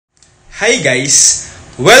Hi guys!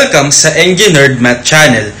 Welcome sa enginerdmath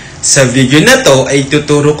channel. Sa video na to ay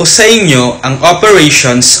tuturo ko sa inyo ang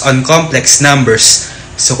operations on complex numbers.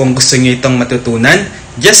 So kung gusto niyo itong matutunan,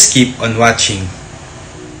 just keep on watching.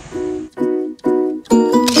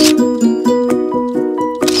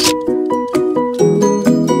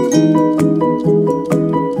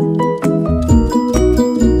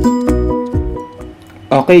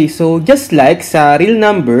 Okay, so just like sa real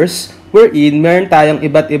numbers, wherein meron tayong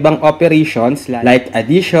iba't ibang operations like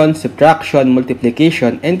addition, subtraction,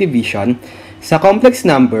 multiplication, and division, sa complex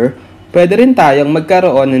number, pwede rin tayong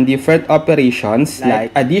magkaroon ng different operations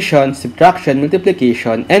like addition, subtraction,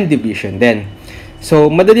 multiplication, and division din.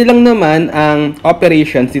 So, madali lang naman ang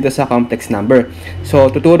operations dito sa complex number.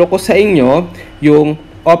 So, tuturo ko sa inyo yung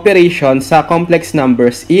operation sa complex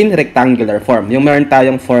numbers in rectangular form. Yung meron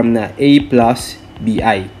tayong form na a plus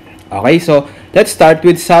bi. Okay, so let's start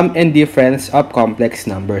with sum and difference of complex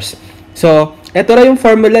numbers. So, ito na yung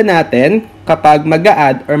formula natin kapag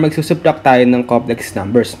mag-a-add or magsusubtract tayo ng complex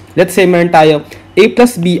numbers. Let's say meron tayo a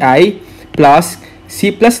plus bi plus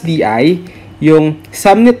c plus di. Yung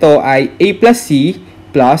sum nito ay a plus c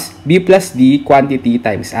plus b plus d quantity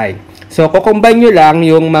times I. So, kukombine nyo lang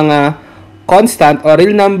yung mga constant or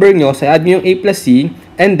real number nyo, so add nyo yung a plus c,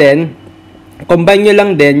 and then combine nyo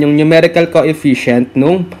lang din yung numerical coefficient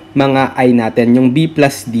nung mga I natin, yung b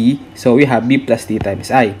plus d. So, we have b plus d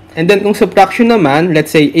times I. And then, kung subtraction naman,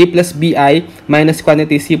 let's say a plus bi minus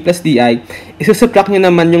quantity c plus di, isusubtract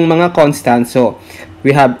nyo naman yung mga constant. So,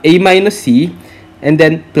 we have a minus c, and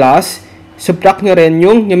then plus, subtract nyo rin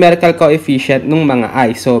yung numerical coefficient nung mga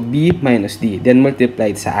I. So, b minus d, then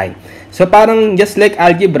multiplied sa I. So, parang just like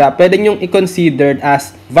algebra, pwede nyong i-considered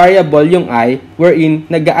as variable yung I, wherein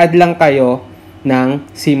nag-a-add lang kayo ng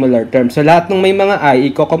similar terms. So, lahat ng may mga I,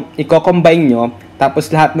 i-combine nyo, tapos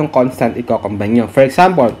lahat ng constant, i-combine nyo. For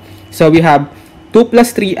example, so we have 2 plus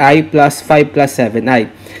 3i plus 5 plus 7i.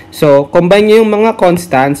 So, combine nyo yung mga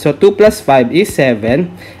constant. So, 2 plus 5 is 7.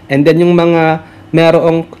 And then, yung mga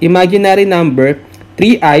merong imaginary number,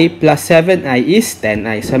 3i plus 7i is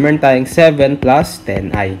 10i. So, meron tayong 7 plus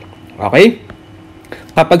 10i. Okay?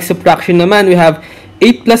 Kapag subtraction naman, we have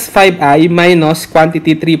 8 plus 5i minus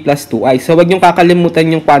quantity 3 plus 2i. So, wag niyong kakalimutan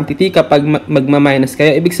yung quantity kapag magma-minus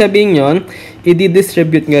kayo. Ibig sabihin yun,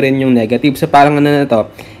 i-distribute nyo rin yung negative. So, parang ano na to?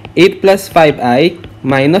 8 plus 5i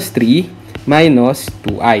minus 3 minus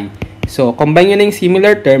 2i. So, combine nyo na yung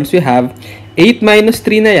similar terms. We have 8 minus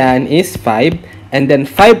 3 na yan is 5. And then,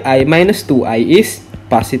 5i minus 2i is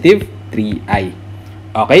positive 3i.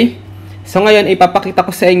 Okay? So, ngayon, ipapakita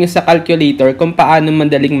ko sa inyo sa calculator kung paano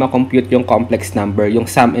madaling makompute yung complex number, yung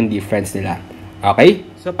sum and difference nila. Okay?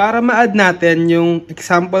 So, para ma-add natin yung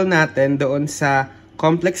example natin doon sa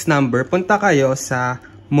complex number, punta kayo sa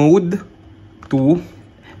mode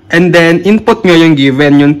 2. And then, input nyo yung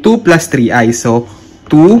given, yung 2 plus 3i. So,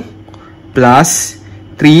 2 plus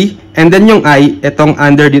 3. And then, yung i, itong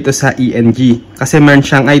under dito sa eng. Kasi meron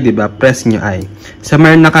siyang i, diba? Press nyo i. So,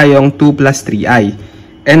 meron na kayong 2 plus 3i.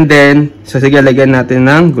 And then, so sige, lagyan natin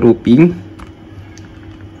ng grouping.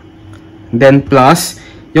 Then plus,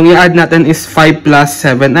 yung i-add natin is 5 plus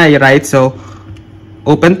 7i, right? So,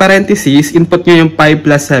 open parenthesis, input nyo yung 5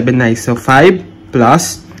 plus 7i. So, 5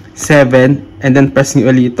 plus 7, and then press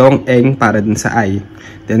nyo ulit itong eng para dun sa i.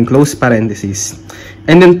 Then, close parenthesis.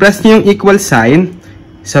 And then, press nyo yung equal sign.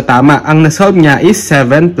 So, tama. Ang nasolve niya is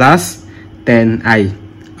 7 plus 10i.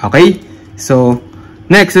 Okay? So,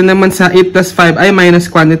 next, dun naman sa 8 plus 5i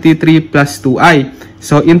minus quantity 3 plus 2i.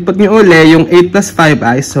 So, input nyo uli yung 8 plus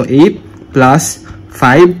 5i. So, 8 plus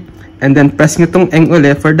 5. And then, press nyo itong eng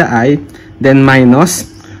uli for the i. Then,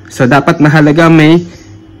 minus. So, dapat mahalaga may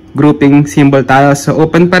grouping symbol tayo. So,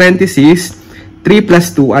 open parenthesis. 3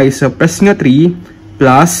 plus 2i. So, press nyo 3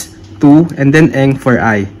 plus 2. And then, eng for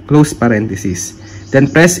i. Close parenthesis.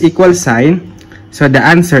 Then, press equal sign. So, the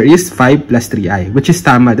answer is 5 plus 3i. Which is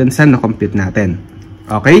tama dun sa na-compute natin.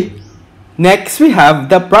 Okay? Next, we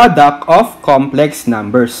have the product of complex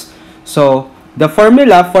numbers. So, the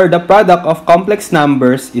formula for the product of complex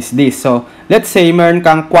numbers is this. So, let's say meron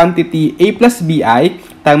kang quantity a plus bi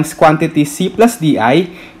times quantity c plus di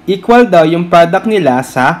equal daw yung product nila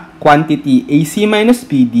sa quantity ac minus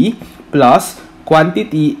bd plus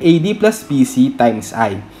quantity ad plus bc times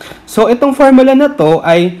I. So, itong formula na to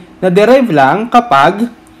ay na-derive lang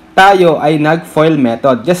kapag tayo ay nag-FOIL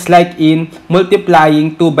method, just like in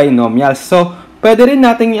multiplying two binomials. So, pwede rin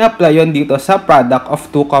natin i-apply yun dito sa product of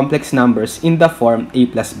two complex numbers in the form a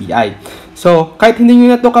plus bi. So, kahit hindi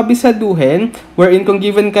nyo na ito kabisaduhin, wherein kung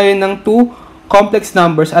given kayo ng two complex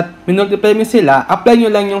numbers at minultiply nyo sila, apply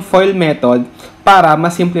nyo lang yung FOIL method para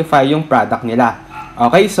ma-simplify yung product nila.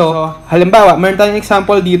 Okay, so halimbawa, meron tayong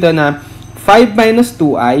example dito na 5 minus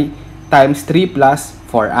 2i times 3 plus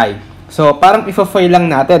 4i. So, parang i-foil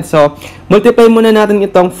lang natin. So, multiply muna natin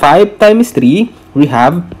itong 5 times 3, we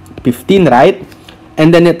have 15, right?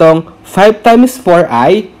 And then itong 5 times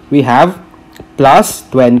 4i, we have plus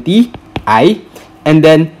 20i. And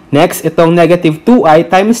then, next, itong negative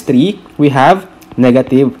 2i times 3, we have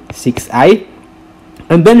negative 6i.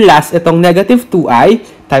 And then last, itong negative 2i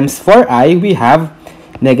times 4i, we have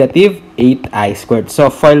negative 8i squared.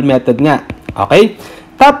 So, FOIL method nga. Okay?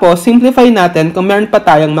 Tapos, simplify natin kung meron pa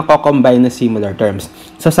tayong mako-combine na similar terms.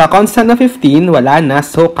 So, sa constant na 15, wala na.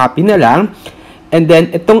 So, copy na lang. And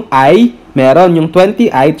then, itong i, meron yung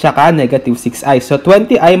 20i tsaka negative 6i. So,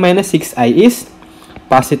 20i minus 6i is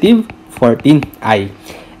positive 14i.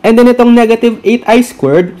 And then, itong negative 8i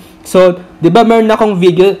squared, so, di ba meron akong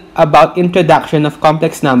video about introduction of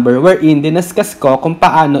complex number wherein dinaskas ko kung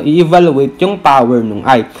paano i-evaluate yung power ng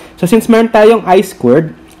i. So, since meron tayong i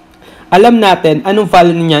squared, alam natin anong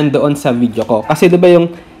value niyan doon sa video ko. Kasi di ba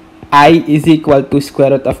yung I is equal to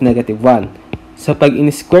square root of negative 1. So, pag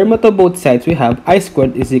in-square mo to both sides, we have I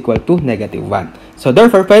squared is equal to negative 1. So,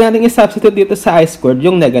 therefore, pwede natin i-substitute dito sa I squared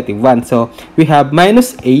yung negative 1. So, we have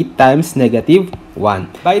minus 8 times negative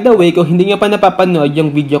 1. By the way, kung hindi nyo pa napapanood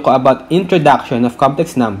yung video ko about introduction of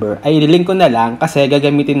complex number, ay ililink ko na lang kasi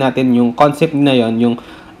gagamitin natin yung concept na yon, yung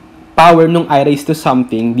power nung I raised to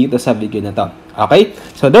something dito sa video na to. Okay?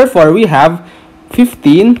 So, therefore, we have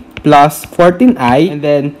 15 plus 14i and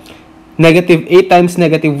then negative 8 times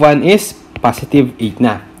negative 1 is positive 8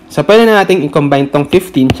 na. So, pwede na natin i-combine tong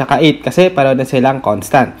 15 tsaka 8 kasi pareho na silang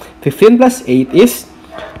constant. 15 plus 8 is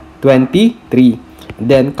 23.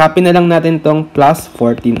 Then, copy na lang natin tong plus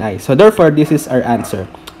 14i. So, therefore, this is our answer.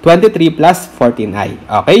 23 plus 14i.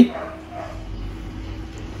 Okay?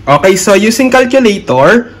 Okay, so using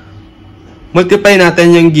calculator, multiply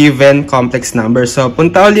natin yung given complex number. So,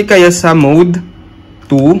 punta ulit kayo sa mode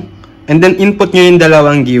 2, and then input nyo yung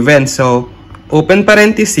dalawang given. So, open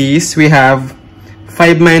parenthesis, we have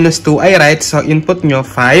 5 minus 2i, right? So, input nyo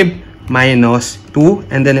 5 minus 2,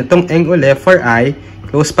 and then itong eng uli for I,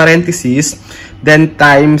 close parenthesis, then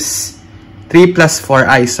times 3 plus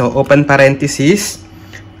 4i. So, open parenthesis.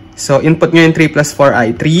 So, input nyo yung 3 plus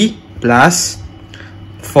 4i, 3 plus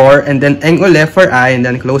 4, and then eng uli for I, and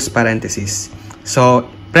then close parenthesis. So,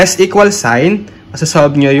 press equal sign,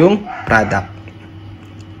 masasolve nyo yung product,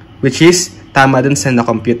 which is tama dun sa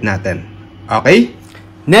na-compute natin. Okay?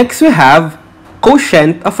 Next, we have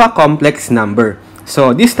quotient of a complex number.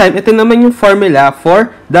 So, this time, ito naman yung formula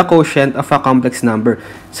for the quotient of a complex number.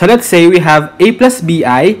 So, let's say we have a plus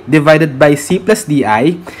bi divided by c plus di.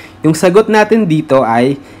 Yung sagot natin dito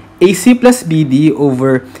ay ac plus bd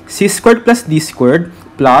over c squared plus d squared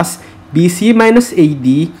plus bc minus ad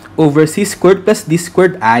over c squared plus d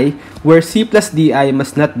squared I, where c plus di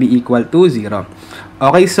must not be equal to 0.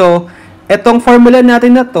 Okay, so, etong formula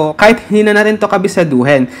natin na to, kahit hindi na natin to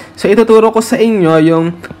kabisaduhin. So, ituturo ko sa inyo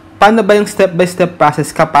yung paano ba yung step-by-step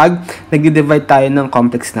process kapag nag-divide tayo ng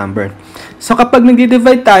complex number. So, kapag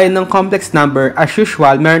nag-divide tayo ng complex number, as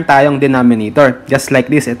usual, meron tayong denominator. Just like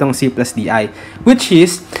this, itong c plus di. Which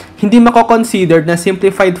is, hindi mako-consider na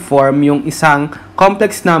simplified form yung isang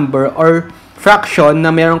complex number or fraction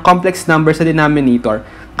na mayroong complex number sa denominator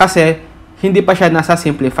kasi hindi pa siya nasa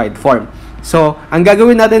simplified form. So, ang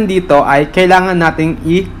gagawin natin dito ay kailangan nating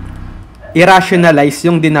i-rationalize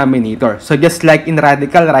yung denominator. So, just like in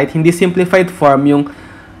radical, right, hindi simplified form yung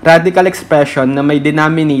radical expression na may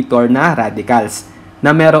denominator na radicals,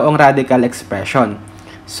 na merong radical expression.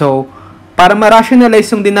 So, para ma-rationalize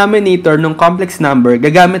yung denominator ng complex number,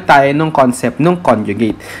 gagamit tayo ng concept ng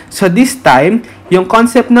conjugate. So, this time, yung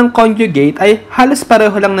concept ng conjugate ay halos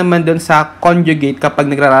pareho lang naman dun sa conjugate kapag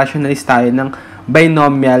nagra-rationalize tayo ng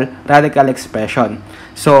binomial radical expression.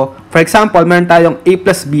 So, for example, meron tayong a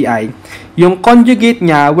plus bi. Yung conjugate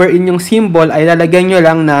niya, wherein yung symbol ay lalagyan nyo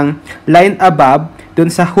lang ng line above dun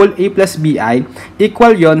sa whole a plus bi,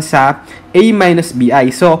 equal yon sa a minus bi.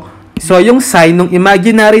 So, yung sign ng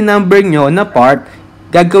imaginary number nyo na part,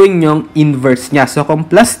 gagawin nyong inverse niya. So, kung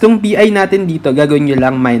plus tong bi natin dito, gagawin nyo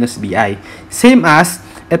lang minus bi. Same as,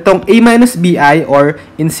 itong a minus bi, or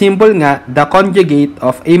in symbol nga, the conjugate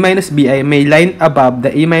of a minus bi may line above the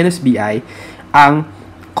a minus bi, ang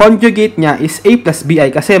conjugate niya is a plus bi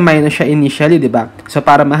kasi minus siya initially, diba? So,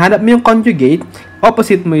 para mahanap mo yung conjugate,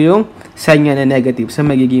 opposite mo yung sign niya na negative. So,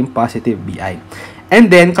 magiging positive bi. And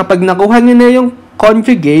then, kapag nakuha nyo na yung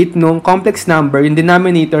conjugate ng complex number, yung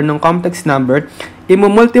denominator ng complex number,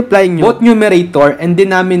 i-multiply nyo both numerator and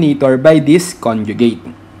denominator by this conjugate.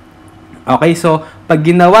 Okay, so, pag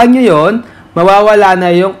ginawa nyo yon, mawawala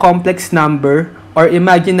na yung complex number or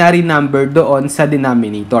imaginary number doon sa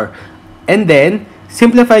denominator. And then,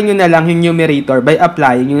 simplify nyo na lang yung numerator by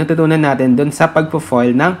applying yung natutunan natin doon sa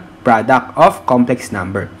pagpo-foil ng product of complex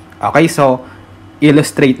number. Okay, so,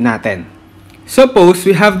 illustrate natin. Suppose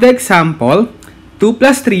we have the example 2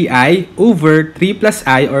 plus 3i over 3 plus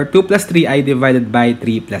i or 2 plus 3i divided by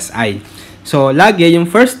 3 plus i. So, lagi yung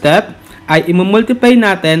first step ay imumultiply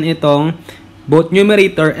natin itong both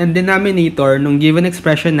numerator and denominator nung given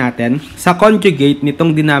expression natin sa conjugate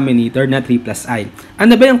nitong denominator na 3 plus i.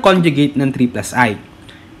 Ano ba yung conjugate ng 3 plus i?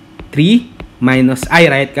 3 minus i,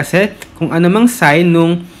 right? Kasi kung anumang sign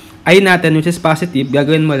nung i natin which is positive,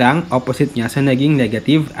 gagawin mo lang opposite niya sa naging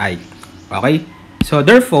negative i. Okay? So,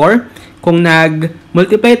 therefore, kung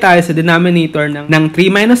nag-multiply tayo sa denominator ng 3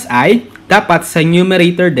 minus i, dapat sa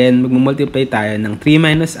numerator din, mag-multiply tayo ng 3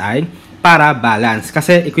 minus i para balance.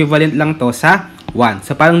 Kasi equivalent lang to sa 1.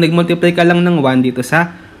 So, parang nag-multiply ka lang ng 1 dito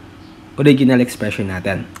sa original expression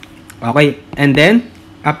natin. Okay? And then,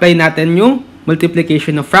 apply natin yung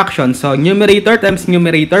multiplication of fraction. So, numerator times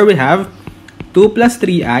numerator, we have 2 plus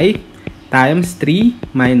 3i times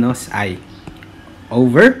 3 minus i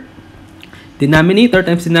over denominator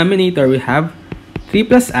times denominator, we have 3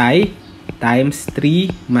 plus i times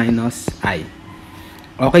 3 minus i.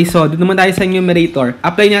 Okay, so doon naman tayo sa numerator.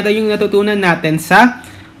 Apply natin yung natutunan natin sa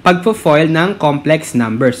pagpo-foil ng complex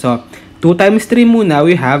number. So, 2 times 3 muna,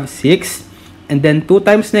 we have 6. And then 2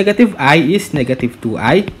 times negative I is negative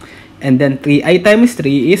 2i. And then 3i times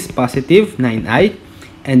 3 is positive 9i.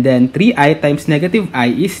 And then 3i times negative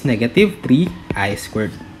I is negative 3i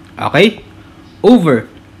squared. Okay? Over.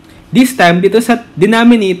 This time, dito sa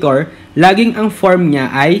denominator, laging ang form niya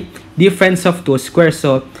ay difference of 2 squares.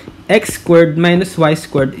 So, x squared minus y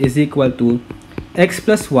squared is equal to x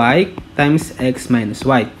plus y times x minus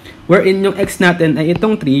y. Wherein yung x natin ay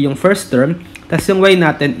itong 3, yung first term, tapos yung y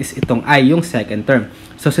natin is itong I, yung second term.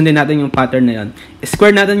 So, sundin natin yung pattern na yun.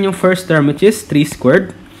 Square natin yung first term, which is 3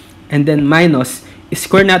 squared. And then minus,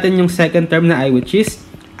 square natin yung second term na I, which is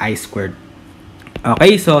I squared.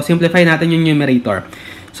 Okay, so simplify natin yung numerator.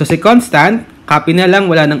 So, si constant, copy na lang,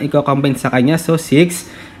 wala nang i-combine sa kanya. So,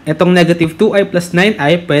 6. Itong negative 2i plus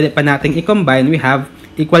 9i, pwede pa nating i-combine. We have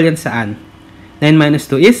equal yan saan? 9 minus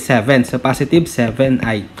 2 is 7. So, positive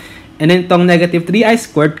 7i. And then, itong negative 3i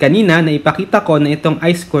squared, kanina, naipakita ko na itong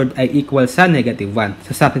i squared ay equal sa negative 1.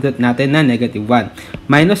 So, substitute natin na negative 1.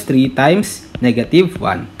 Minus 3 times negative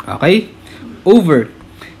 1. Okay? Over.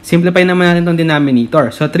 Simplify naman natin itong denominator.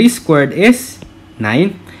 So, 3 squared is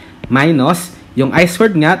 9 minus yung I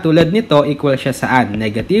squared nga, tulad nito, equal siya saan?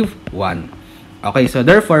 Negative 1. Okay, so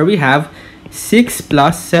therefore, we have 6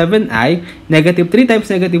 plus 7i, negative 3 times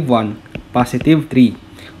negative 1, positive 3,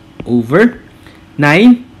 over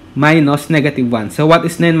 9 minus negative 1. So, what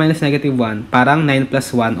is 9 minus negative 1? Parang 9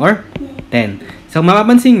 plus 1 or 10. So,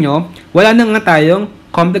 mapapansin nyo, wala na nga tayong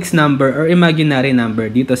complex number or imaginary number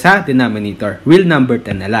dito sa denominator. Real number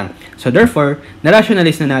 10 na lang. So, therefore,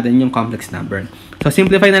 na-rationalize na natin yung complex number. So,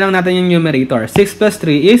 simplify na lang natin yung numerator. 6 plus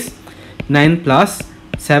 3 is 9 plus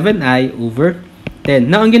 7i over 10.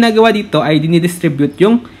 Now, ang ginagawa dito ay dinidistribute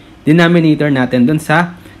yung denominator natin dun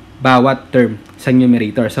sa bawat term sa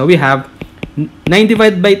numerator. So, we have 9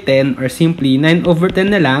 divided by 10 or simply 9 over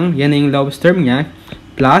 10 na lang. Yan na yung lowest term niya.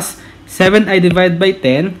 Plus 7i divided by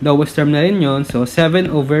 10. Lowest term na rin yun. So, 7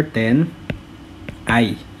 over 10i.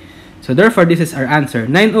 So, therefore, this is our answer.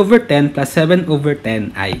 9 over 10 plus 7 over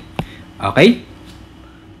 10i. Okay?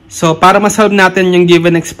 So, para ma-solve natin yung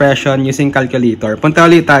given expression using calculator, punta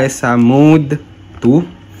ulit tayo sa mode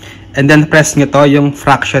 2. And then, press nyo to yung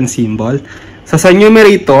fraction symbol. So, sa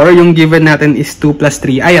numerator, yung given natin is 2 plus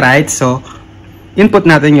 3i, right? So, input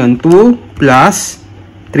natin yun. 2 plus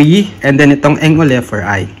 3, and then itong eng ulit for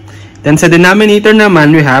i. Then, sa denominator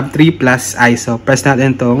naman, we have 3 plus i. So, press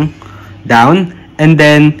natin itong down. And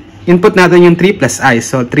then, input natin yung 3 plus i.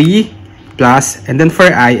 So, 3 plus, and then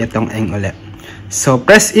for i, itong eng ulit. So,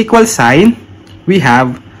 press equal sign, we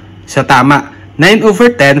have, so tama, 9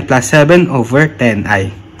 over 10 plus 7 over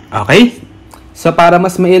 10i. Okay? So, para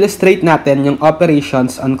mas ma-illustrate natin yung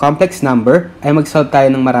operations on complex number, ay mag-solve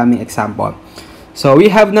tayo ng maraming example. So,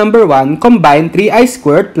 we have number 1, combine 3i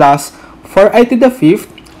squared plus 4i to the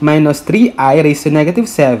 5th minus 3i raised to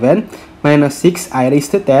negative 7 minus 6i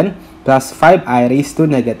raised to 10 plus 5i raised to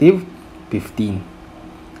negative 15.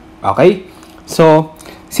 Okay? So,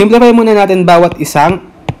 simplify muna natin bawat isang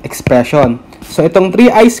expression. So, itong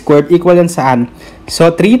 3i squared equal yan saan? So,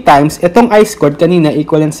 3 times, itong i squared kanina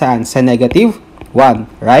equal yan saan? Sa negative 1,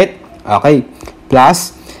 right? Okay.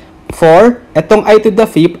 Plus, 4, itong i to the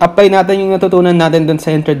 5th, apply natin yung natutunan natin dun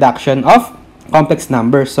sa introduction of complex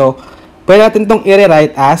number. So, pwede natin itong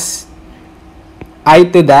i-rewrite as I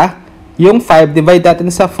to the, yung 5, divide natin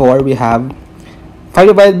sa 4, we have 5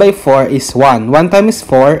 divided by 4 is 1. 1 times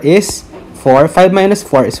 4 is 4. 5 minus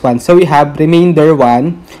 4 is 1. So we have remainder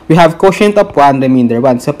 1. We have quotient of 1, remainder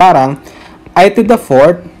 1. So parang I to the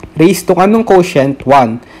 4th raised to anong quotient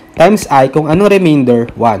 1 times I kung anong remainder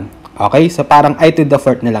 1. Okay? So parang I to the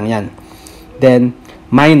 4th na lang yan. Then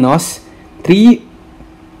minus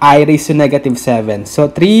 3I raised to negative 7.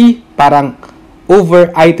 So 3 parang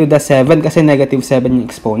over I to the 7 kasi negative 7 yung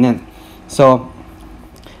exponent. So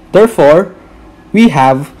therefore, we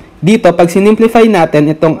have dito, pag sinimplify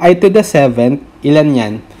natin itong I to the 7th, ilan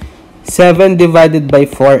yan? 7 divided by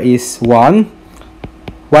 4 is 1.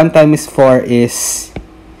 1 times 4 is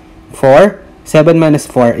 4. 7 minus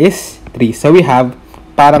 4 is 3. So we have,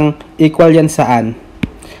 parang equal yan saan?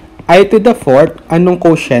 I to the 4th, anong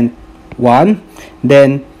quotient? 1.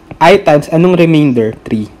 Then, I times anong remainder?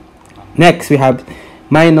 3. Next, we have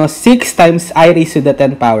minus 6 times I raised to the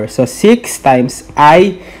 10 power. So, 6 times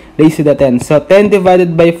I raised to the 10. So, 10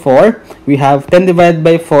 divided by 4, we have 10 divided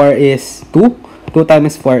by 4 is 2. 2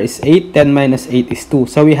 times 4 is 8. 10 minus 8 is 2.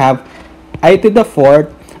 So, we have I to the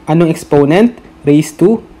 4th, anong exponent? Raised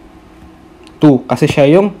to 2. Kasi siya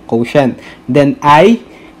yung quotient. Then, I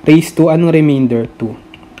raised to anong remainder?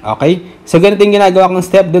 2. Okay? So, ganito yung ginagawa kong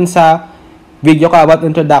step dun sa video ko about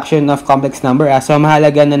introduction of complex number. So,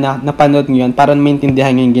 mahalaga na napanood nyo yun para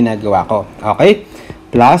maintindihan nyo yung ginagawa ko. Okay?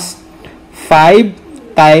 Plus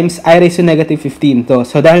 5 times I raised to negative 15.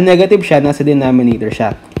 So, dahil negative siya, nasa denominator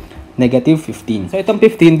siya. Negative 15. So, itong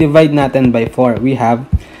 15, divide natin by 4. We have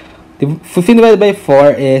 15 divided by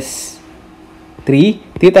 4 is 3.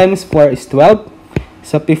 3 times 4 is 12.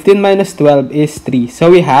 So, 15 minus 12 is 3. So,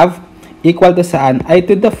 we have equal to saan? I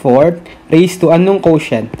to the 4th raised to anong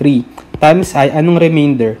quotient? 3. Times I, anong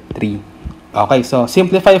remainder? 3. Okay, so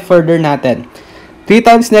simplify further natin. 3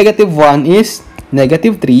 times negative 1 is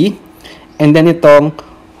negative 3. And then itong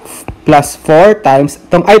plus 4 times,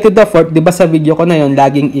 itong I to the 4th, di ba sa video ko na yon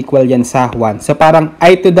laging equal yan sa 1. So parang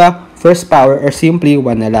I to the first power or simply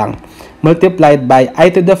 1 na lang. Multiplied by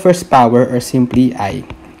I to the first power or simply I.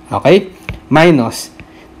 Okay? Minus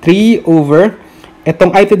 3 over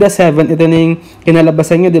itong I to the 7, ito na yung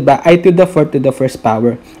kinalabasan nyo, diba? I to the 4 to the first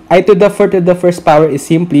power. I to the 4 to the first power is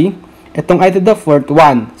simply, itong I to the 4th,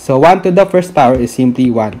 1. So, 1 to the first power is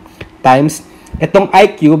simply 1. Times, itong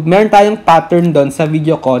I cube, meron tayong pattern doon sa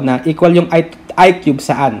video ko na equal yung I cube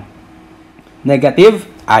saan? Negative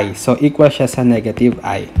I. So, equal siya sa negative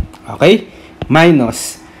I. Okay?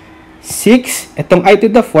 Minus 6, itong I to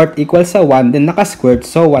the 4th equal sa 1, then naka-squared,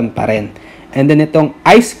 so 1 pa rin. And then itong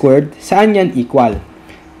I squared, saan yan equal?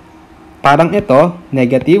 Parang ito,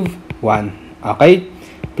 negative 1. Okay?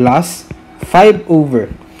 Plus 5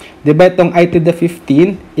 over. Diba itong I to the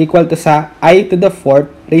 15 equal to sa I to the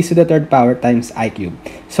 4th raised to the 3rd power times I cube.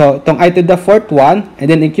 So, itong I to the 4th 1, and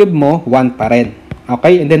then i-cube mo, 1 pa rin.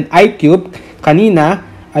 Okay? And then I cube, kanina,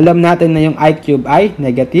 alam natin na yung I cube ay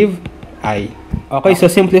negative I. Okay,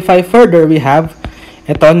 so simplify further, we have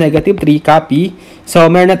ito, negative 3, copy. So,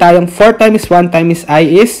 meron na tayong 4 times 1 times I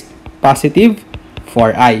is positive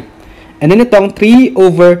 4I. And then itong 3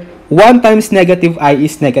 over 1 times negative I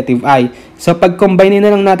is negative I. So, pag combine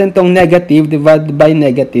na lang natin itong negative divided by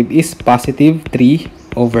negative is positive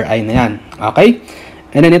 3 over I na yan. Okay?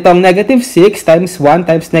 And then itong negative 6 times 1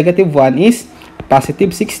 times negative 1 is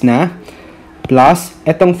positive 6 na. Plus,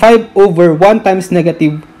 itong 5 over 1 times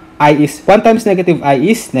negative I is, 1 times negative I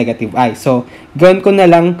is negative I. So, gawin ko na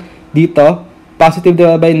lang dito, positive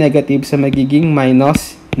divided by negative, so magiging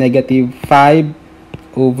minus negative 5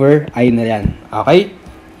 over I na yan. Okay?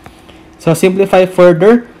 So, simplify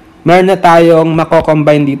further, meron na tayong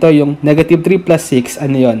mako-combine dito, yung negative 3 plus 6,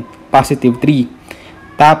 ano yun? Positive 3.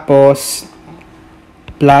 Tapos,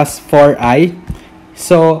 plus 4I.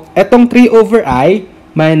 So, etong 3 over I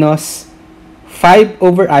minus 5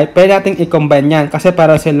 over I, pwede natin i-combine yan kasi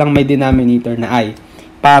para silang may denominator na I.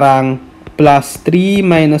 Parang plus 3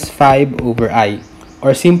 minus 5 over I.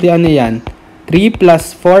 Or simply ano yan? 3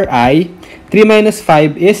 plus 4I. 3 minus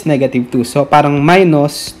 5 is negative 2. So, parang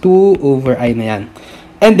minus 2 over I na yan.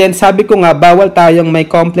 And then, sabi ko nga, bawal tayong may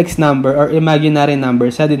complex number or imaginary number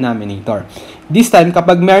sa denominator. This time,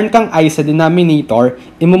 kapag meron kang I sa denominator,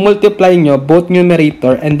 imumultiply nyo both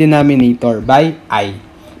numerator and denominator by I.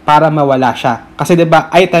 Para mawala siya. Kasi diba,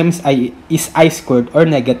 I times I is I squared or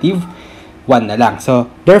negative 1 na lang. So,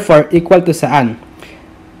 therefore, equal to saan?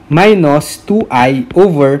 Minus 2I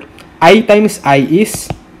over I times I is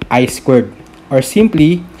I squared. Or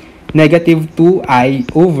simply, negative 2I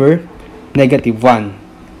over negative 1.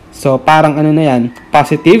 So, parang ano na yan?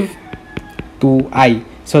 Positive 2I.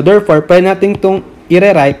 So, therefore, pwede natin itong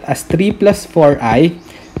i-rewrite as 3 plus 4i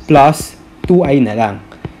plus 2i na lang.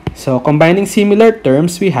 So, combining similar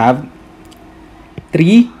terms, we have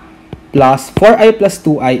 3 plus 4i plus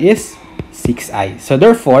 2i is 6i. So,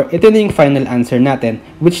 therefore, ito na yung final answer natin,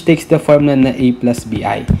 which takes the formula na a plus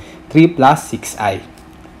bi. 3 plus 6i.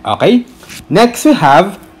 Okay? Next, we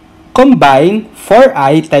have combine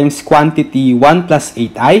 4i times quantity 1 plus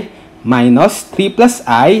 8i minus 3 plus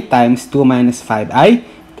I times 2 minus 5i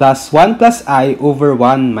plus 1 plus I over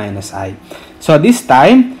 1 minus I. So, this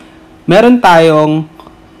time, meron tayong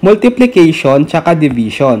multiplication tsaka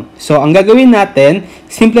division. So, ang gagawin natin,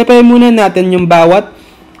 simplify muna natin yung bawat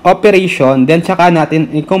operation, then tsaka natin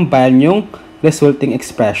i-combine yung resulting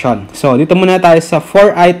expression. So, dito muna tayo sa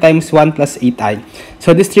 4i times 1 plus 8i.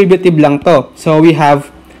 So, distributive lang to. So, we have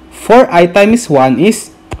 4i times 1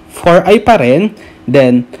 is 4i pa rin.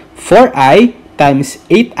 Then, 4i times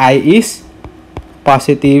 8i is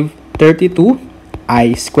positive 32i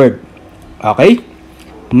squared. Okay?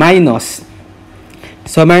 Minus.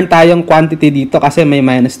 So, meron tayong quantity dito kasi may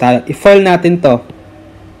minus tayo. I-fold natin to.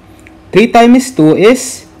 3 times 2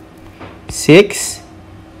 is 6.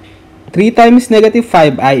 3 times negative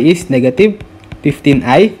 5i is negative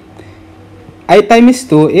 15i. I times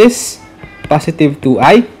 2 is positive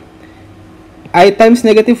 2i. I times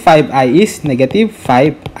negative 5i is negative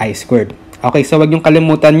 5i squared. Okay, so wag yung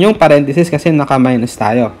kalimutan yung parenthesis kasi naka-minus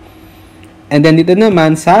tayo. And then dito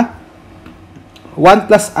naman sa 1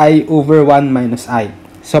 plus I over 1 minus I.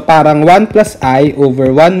 So parang 1 plus I over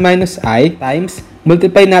 1 minus I times,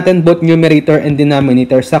 multiply natin both numerator and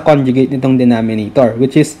denominator sa conjugate nitong denominator.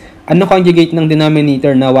 Which is, ano conjugate ng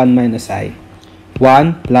denominator na 1 minus I?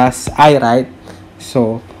 1 plus I, right?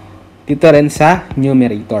 So, dito rin sa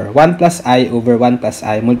numerator. 1 plus I over 1 plus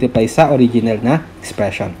I multiply sa original na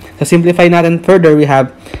expression. So, simplify natin further. We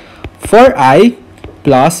have 4I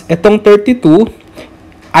plus itong 32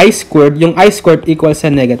 I squared. Yung I squared equals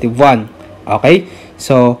sa negative 1. Okay?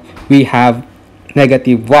 So, we have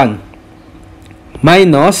negative 1.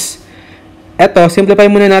 Minus, eto, simplify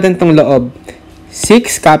muna natin itong loob.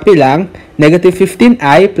 6, copy lang. Negative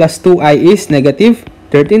 15I plus 2I is negative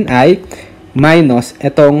 13I minus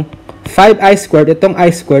itong 5i squared, itong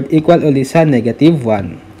I squared equal ulit sa negative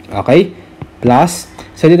 1. Okay? Plus,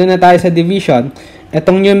 so dito na tayo sa division.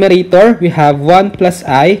 Itong numerator, we have 1 plus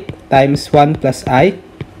I times 1 plus I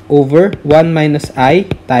over 1 minus I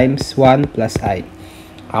times 1 plus I.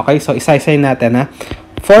 Okay? So, isa-isay natin ha.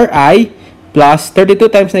 4i plus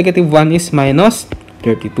 32 times negative 1 is minus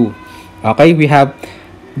 32. Okay? We have,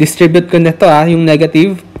 distribute ko na ito yung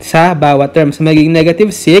negative sa bawat term. So, magiging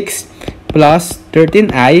negative 6 plus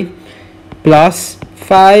 13i plus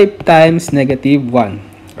 5 times negative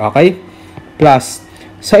 1. Okay? Plus.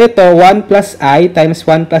 So, ito, 1 plus I times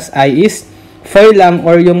 1 plus I is 4 lang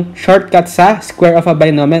or yung shortcut sa square of a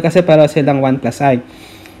binomial kasi para silang 1 plus I.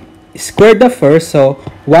 Square the first. So,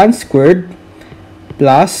 1 squared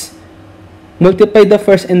plus multiply the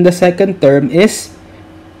first and the second term is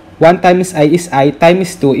 1 times I is I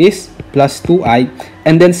times 2 is plus 2i,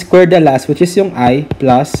 and then square the last, which is yung I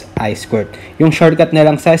plus I squared. Yung shortcut na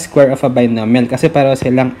lang sa square of a binomial kasi pareho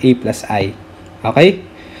silang a plus I. Okay?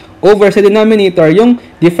 Over sa denominator, yung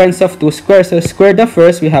difference of two squares. So, square the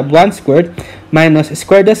first, we have 1 squared, minus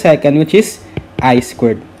square the second, which is I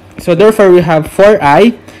squared. So, therefore, we have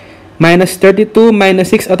 4i minus 32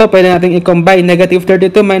 minus 6. Ito, pwede natin i-combine. Negative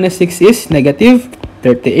 32 minus 6 is negative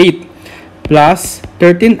 38. Plus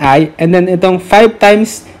 13i, and then itong 5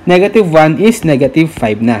 times negative 1 is negative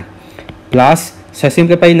 5 na. Plus, so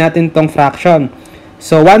simplify natin itong fraction.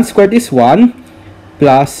 So, 1 squared is 1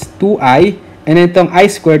 plus 2i, and then itong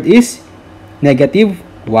I squared is negative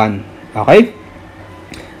 1. Okay?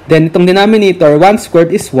 Then, itong denominator, 1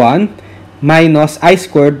 squared is 1 minus I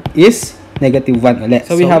squared is negative 1 ulit.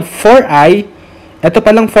 So, we have 4i. Ito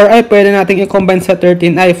palang 4i, pwede natin i-combine sa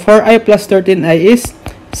 13i. 4i plus 13i is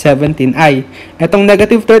 17i. Itong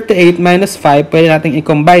negative 38 minus 5, pwede natin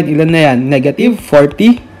i-combine. Ilan na yan? Negative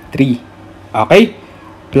 43. Okay?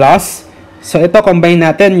 Plus, so ito, combine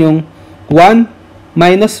natin yung 1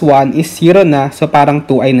 minus 1 is 0 na. So, parang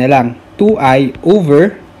 2i na lang. 2i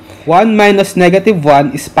over 1 minus negative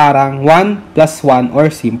 1 is parang 1 plus 1 or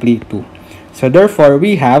simply 2. So, therefore,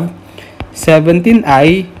 we have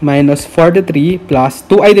 17i minus 43 plus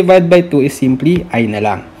 2i divided by 2 is simply i na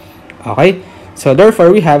lang. Okay? So, therefore,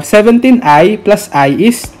 we have 17i plus I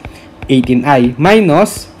is 18i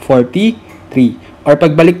minus 43. Or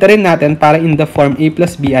pagbalik rin natin para in the form a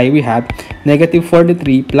plus bi, we have negative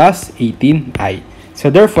 43 plus 18i. So,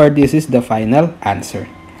 therefore, this is the final answer.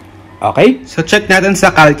 Okay? So, check natin sa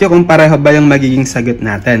calcio kung pareho ba yung magiging sagot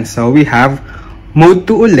natin. So, we have mode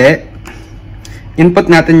 2 uli.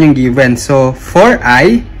 input natin yung given. So,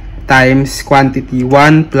 4i times quantity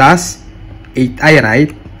 1 plus 8i,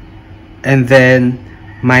 right? And then,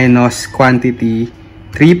 minus quantity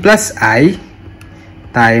 3 plus I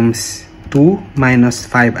times 2 minus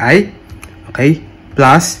 5i. Okay?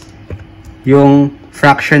 Plus, yung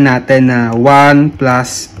fraction natin na 1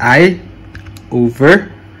 plus I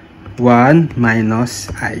over 1 minus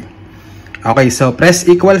I. Okay, so press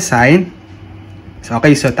equal sign. So,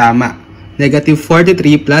 okay, so tama. Negative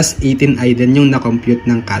 43 plus 18i din yung na-compute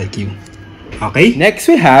ng calcu. Okay? Next,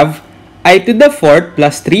 we have I to the 4th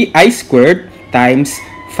plus 3i squared times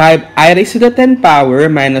 5i raised to the 10th power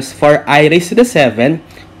minus 4i raised to the 7th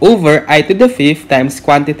over I to the 5th times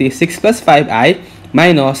quantity 6 plus 5i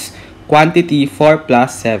minus quantity 4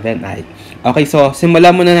 plus 7i. Okay, so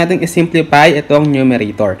simulan muna natin i-simplify itong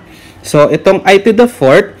numerator. So, itong I to the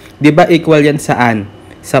 4th, di ba equal yan saan?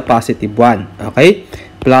 Sa positive 1. Okay?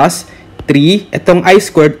 Plus 3, itong I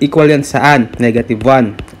squared equal yan saan? Negative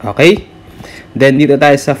 1. Okay? Then, dito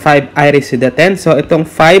tayo sa 5i raised to the 10. So, itong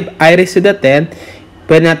 5i raised to the 10,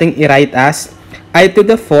 pwede natin i-write as I to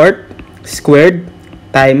the 4th squared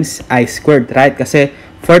times I squared. Right? Kasi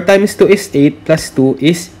 4 times 2 is 8 plus 2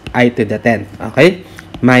 is I to the 10. Okay?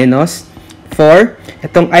 Minus 4.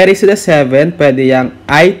 Itong I raised to the 7, pwede yung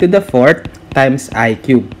I to the 4th times I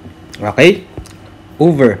cube. Okay?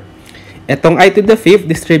 Over. Itong I to the 5th,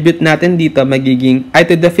 distribute natin dito, magiging I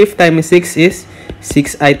to the 5th times 6 is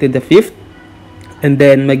 6I to the 5th. And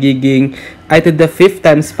then, magiging I to the 5th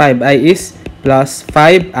times 5i is plus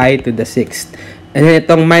 5i to the 6th. And then,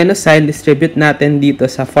 itong minus sign, distribute natin dito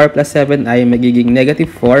sa 4 plus 7i, magiging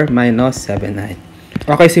negative 4 minus 7i.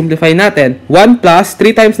 Okay, simplify natin. 1 plus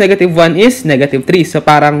 3 times negative 1 is negative 3. So,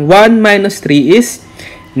 parang 1 minus 3 is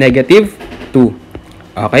negative 2.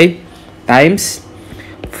 Okay? Times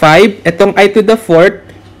 5. Itong I to the 4th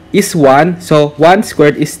is 1. So, 1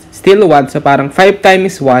 squared is still 1. So, parang 5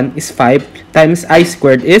 times 1 is 5. Times I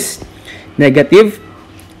squared is negative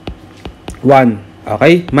 1.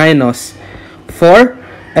 Okay? Minus 4.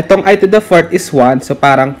 Itong I to the 4th is 1. So,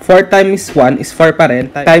 parang 4 times 1 is 4 pa rin.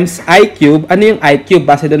 Times I cube. Ano yung I cube?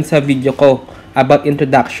 Base dun sa video ko about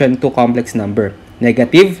introduction to complex number.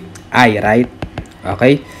 Negative I, right?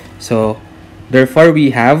 Okay? So, therefore,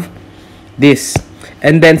 we have this.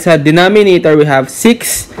 And then, sa denominator, we have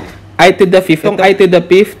 6i to the 5th. Itong I to the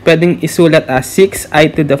 5th, pwedeng isulat as 6i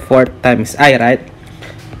to the 4th times I, right?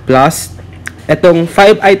 Plus, itong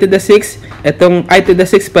 5i to the 6th, itong I to the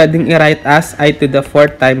 6th, pwedeng i-write as I to the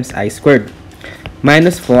 4th times I squared.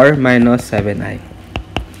 Minus 4 minus 7i.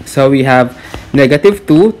 So, we have negative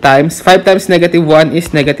 2 times, 5 times negative 1 is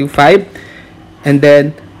negative 5. And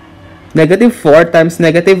then, negative 4 times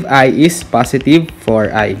negative I is positive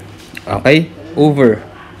 4i. Okay? Over.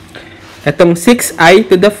 Itong 6i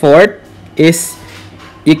to the 4th is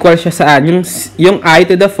equal siya saan? Yung I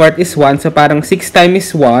to the 4th is 1. So, parang 6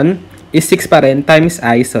 times 1 is 6 pa rin times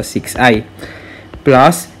I. So, 6i.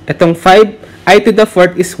 Plus, itong 5i to the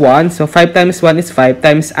 4th is 1. So, 5 times 1 is 5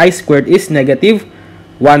 times I squared is negative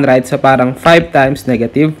 1, right? So, parang 5 times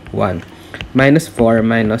negative 1. Minus 4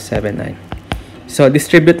 minus 7i. So,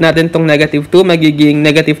 distribute natin itong negative 2. Magiging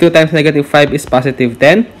negative 2 times negative 5 is positive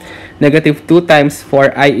 10. Negative 2 times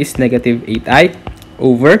 4i is negative 8i.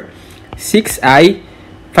 Over 6i.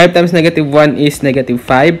 5 times negative 1 is negative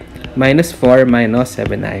 5. Minus 4 minus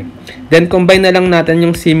 7i. Then, combine na lang natin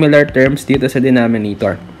yung similar terms dito sa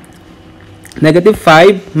denominator. Negative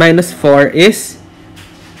 5 minus 4 is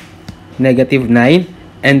negative 9.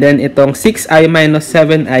 And then, itong 6i minus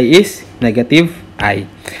 7i is negative I.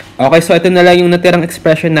 Okay, so ito na lang yung natirang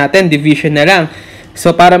expression natin. Division na lang.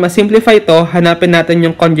 So, para ma-simplify ito, hanapin natin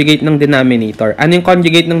yung conjugate ng denominator. Ano yung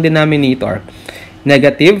conjugate ng denominator?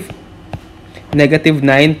 Negative 9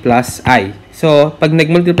 plus I. So, pag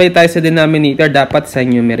nag-multiply tayo sa denominator, dapat sa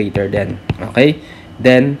numerator din. Okay?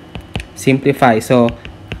 Then, simplify. So,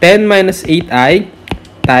 10 minus 8i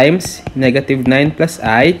times negative 9 plus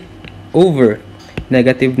I over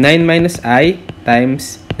negative 9 minus I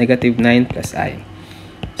times negative 9 plus I.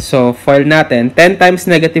 So, FOIL natin, 10 times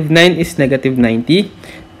negative 9 is negative 90.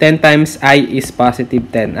 10 times I is positive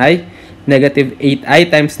 10i. Negative 8i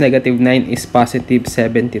times negative 9 is positive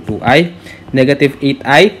 72i. Negative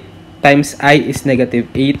 8i times I is negative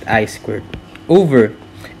 8i squared. Over.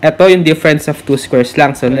 Ito yung difference of two squares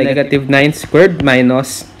lang. So, negative 9 squared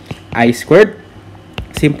minus I squared.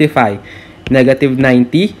 Simplify. Negative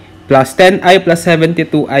 90 plus 10i plus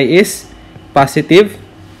 72i is positive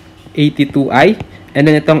 82i. And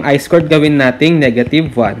then itong I squared gawin nating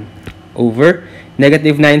negative 1 over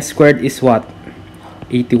negative 9 squared is what?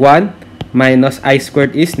 81 minus I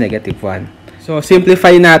squared is negative 1. So,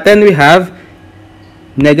 simplify natin. We have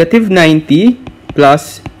negative 90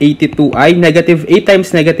 plus 82i. Negative 8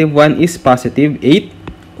 times negative 1 is positive 8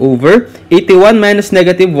 over 81 minus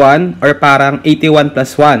negative 1, or parang 81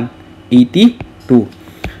 plus 1, 82.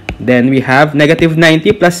 Then we have negative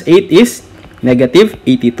 90 plus 8 is negative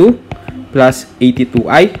 82 plus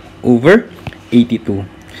 82i over 82.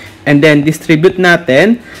 And then distribute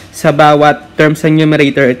natin sa bawat term sa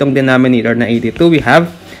numerator itong denominator na 82. We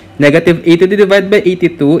have negative 82 divided by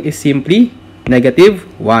 82 is simply negative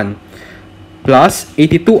 1. Plus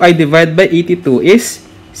 82i divided by 82 is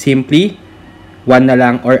simply 1 na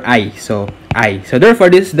lang, or I. So, I. So, therefore,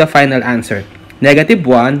 this is the final answer. Negative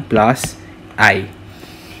 1 plus I.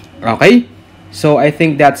 Okay? So, I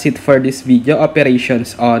think that's it for this video,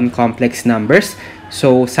 operations on complex numbers.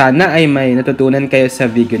 So, sana ay may natutunan kayo sa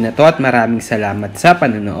video na to at maraming salamat sa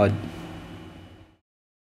panonood.